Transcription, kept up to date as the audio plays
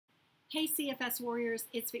Hey CFS Warriors,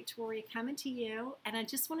 it's Victoria coming to you, and I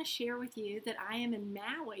just want to share with you that I am in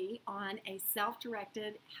Maui on a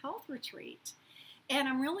self-directed health retreat. And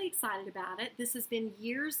I'm really excited about it. This has been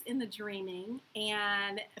years in the dreaming,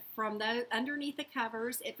 and from the underneath the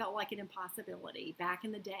covers, it felt like an impossibility back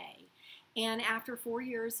in the day. And after 4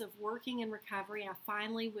 years of working in recovery, I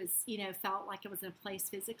finally felt like I was in a place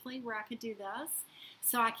physically where I could do this.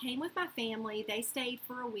 So I came with my family. They stayed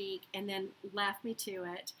for a week and then left me to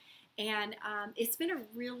it. And it's been a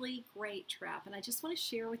really great trip. And I just want to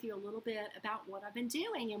share with you a little bit about what I've been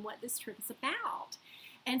doing and what this trip is about.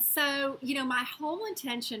 And so, my whole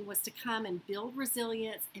intention was to come and build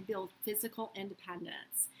resilience and build physical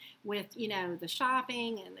independence with, the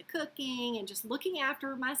shopping and the cooking and just looking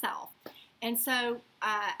after myself. And so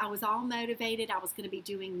I was all motivated. I was going to be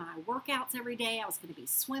doing my workouts every day. I was going to be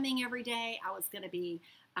swimming every day. I was going to be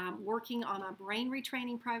working on my brain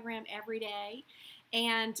retraining program every day.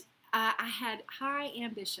 And I had high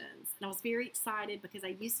ambitions, and I was very excited because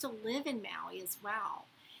I used to live in Maui as well.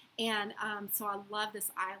 And so I love this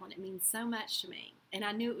island. It means so much to me. And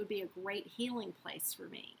I knew it would be a great healing place for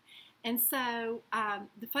me. And so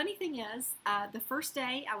the funny thing is, the first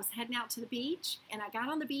day I was heading out to the beach, and I got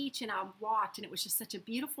on the beach and I walked, and it was just such a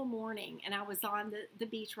beautiful morning. And I was on the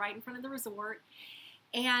beach right in front of the resort.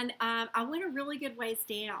 And I went a really good ways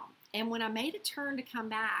down. And when I made a turn to come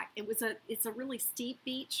back, it's a really steep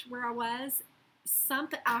beach where I was.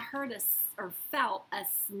 I heard or felt a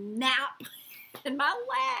snap in my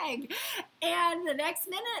leg. And the next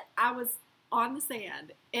minute I was on the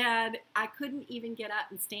sand, and I couldn't even get up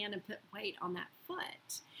and stand and put weight on that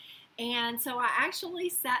foot. And so I actually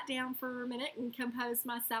sat down for a minute and composed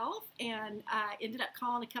myself, and ended up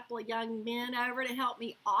calling a couple of young men over to help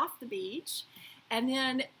me off the beach. And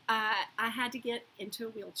then I had to get into a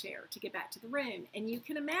wheelchair to get back to the room. And you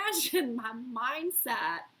can imagine my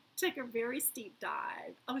mindset took a very steep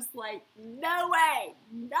dive. I was like, no way,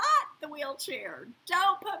 not the wheelchair.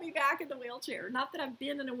 Don't put me back in the wheelchair. Not that I've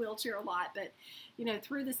been in a wheelchair a lot, but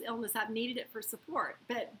through this illness, I've needed it for support.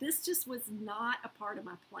 But this just was not a part of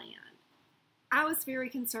my plan. I was very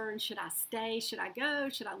concerned. Should I stay? Should I go?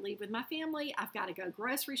 Should I leave with my family? I've got to go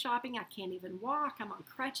grocery shopping. I can't even walk. I'm on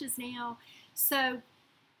crutches now. So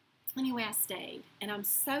anyway, I stayed, and I'm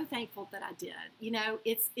so thankful that I did.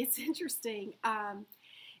 It's interesting.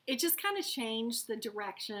 It just kind of changed the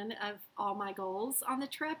direction of all my goals on the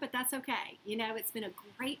trip, but that's okay. It's been a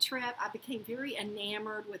great trip. I became very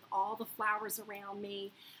enamored with all the flowers around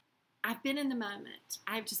me. I've been in the moment.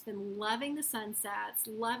 I've just been loving the sunsets,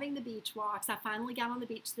 loving the beach walks. I finally got on the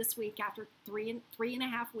beach this week after three and a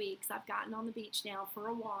half weeks. I've gotten on the beach now for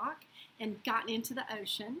a walk and gotten into the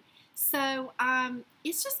ocean. So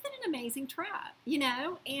it's just been an amazing trip,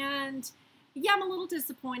 and yeah, I'm a little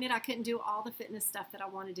disappointed I couldn't do all the fitness stuff that I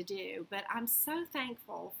wanted to do, but I'm so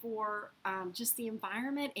thankful for just the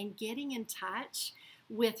environment and getting in touch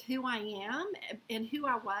with who I am and who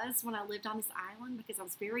I was when I lived on this island, because I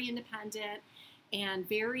was very independent and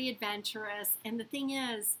very adventurous. And the thing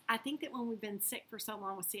is, I think that when we've been sick for so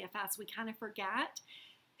long with CFS, we kind of forget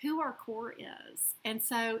who our core is. And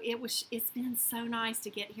so it's been so nice to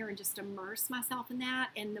get here and just immerse myself in that.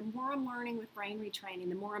 And the more I'm learning with brain retraining,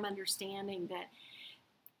 the more I'm understanding that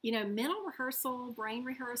mental rehearsal, brain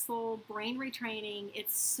retraining,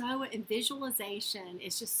 and visualization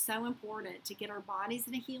is just so important to get our bodies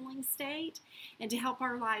in a healing state and to help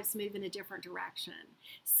our lives move in a different direction.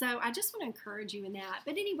 So I just want to encourage you in that.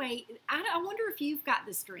 But anyway, I wonder if you've got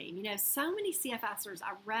this dream. So many CFSers,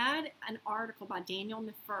 I read an article by Daniel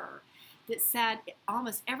Nefer that said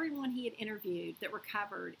almost everyone he had interviewed that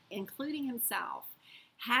recovered, including himself,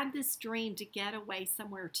 had this dream to get away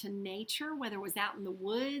somewhere to nature, whether it was out in the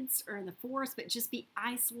woods or in the forest, but just be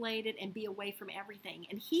isolated and be away from everything.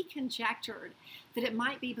 And he conjectured that it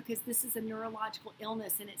might be because this is a neurological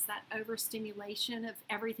illness, and it's that overstimulation of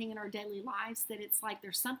everything in our daily lives, that it's like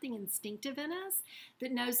there's something instinctive in us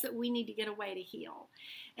that knows that we need to get away to heal.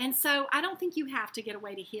 And so I don't think you have to get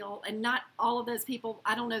away to heal. And not all of those people,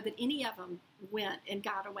 I don't know that any of them went and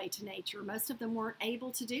got away to nature. Most of them weren't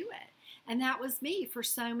able to do it. And that was me for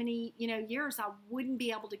so many, years. I wouldn't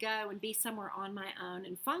be able to go and be somewhere on my own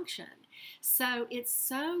and function. So it's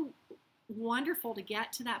so wonderful to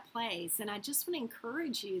get to that place. And I just want to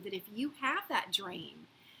encourage you that if you have that dream,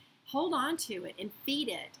 hold on to it and feed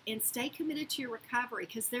it and stay committed to your recovery,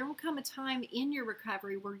 because there will come a time in your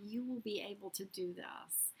recovery where you will be able to do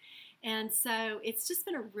this. And so it's just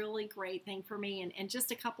been a really great thing for me. And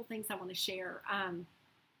just a couple things I want to share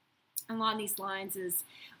along these lines is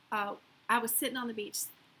I was sitting on the beach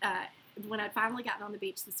when I'd finally gotten on the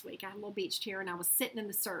beach this week, I had a little beach chair and I was sitting in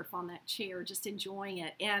the surf on that chair just enjoying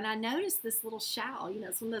it. And I noticed this little shell,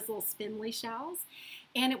 it's one of those little spindly shells,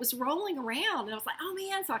 and it was rolling around. And I was like, oh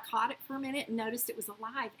man, so I caught it for a minute and noticed it was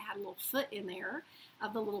alive. It had a little foot in there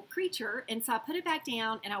of the little creature. And so I put it back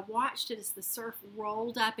down and I watched it as the surf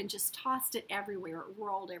rolled up and just tossed it everywhere. It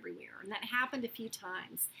rolled everywhere. And that happened a few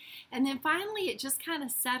times. And then finally it just kind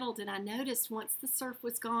of settled, and I noticed once the surf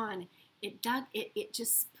was gone, it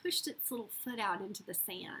just pushed its little foot out into the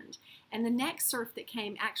sand. And the next surf that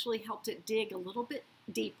came actually helped it dig a little bit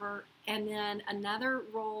deeper, and then another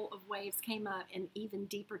roll of waves came up and even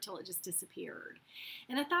deeper till it just disappeared.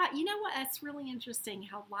 And I thought, you know what, that's really interesting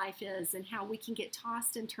how life is and how we can get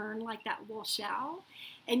tossed and turned like that little shell,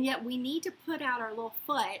 and yet we need to put out our little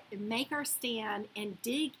foot and make our stand and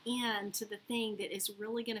dig into the thing that is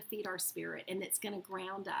really going to feed our spirit and that's going to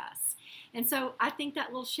ground us. And so I think that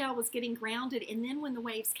little shell was getting grounded, and then when the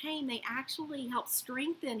waves came, they actually helped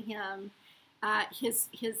strengthen him.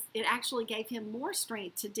 It actually gave him more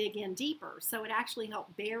strength to dig in deeper. So it actually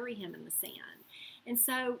helped bury him in the sand. And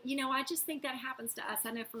so, I just think that happens to us.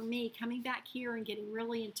 I know for me, coming back here and getting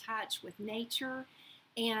really in touch with nature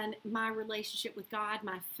and my relationship with God,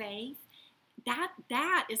 my faith,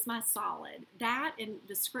 that is my solid. That and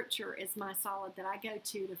the scripture is my solid that I go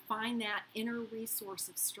to find that inner resource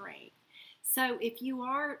of strength. So if you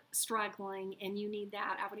are struggling and you need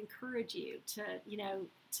that, I would encourage you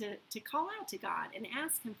to call out to God and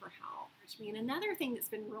ask him for help. And another thing that's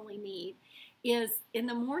been really neat is in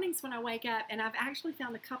the mornings when I wake up, and I've actually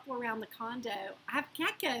found a couple around the condo, I have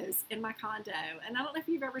geckos in my condo. And I don't know if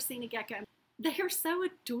you've ever seen a gecko. They are so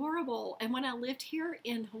adorable. And when I lived here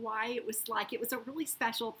in Hawaii, it was a really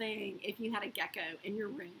special thing if you had a gecko in your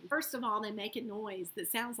room. First of all, they make a noise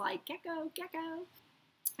that sounds like gecko, gecko.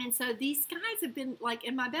 And so these guys have been like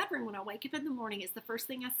in my bedroom when I wake up in the morning. It's the first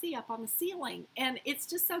thing I see up on the ceiling. And it's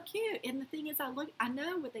just so cute. And the thing is, I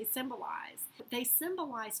know what they symbolize. They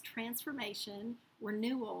symbolize transformation,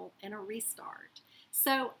 renewal, and a restart.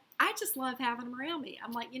 So I just love having them around me.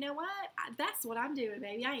 I'm like, you know what? That's what I'm doing,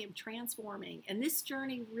 baby. I am transforming. And this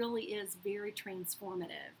journey really is very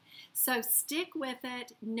transformative. So stick with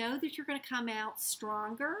it. Know that you're going to come out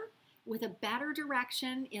stronger with a better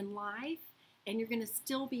direction in life. And you're going to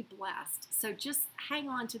still be blessed. So just hang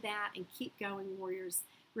on to that and keep going, warriors.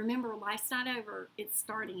 Remember, life's not over. It's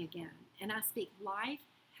starting again. And I speak life,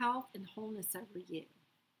 health, and wholeness over you.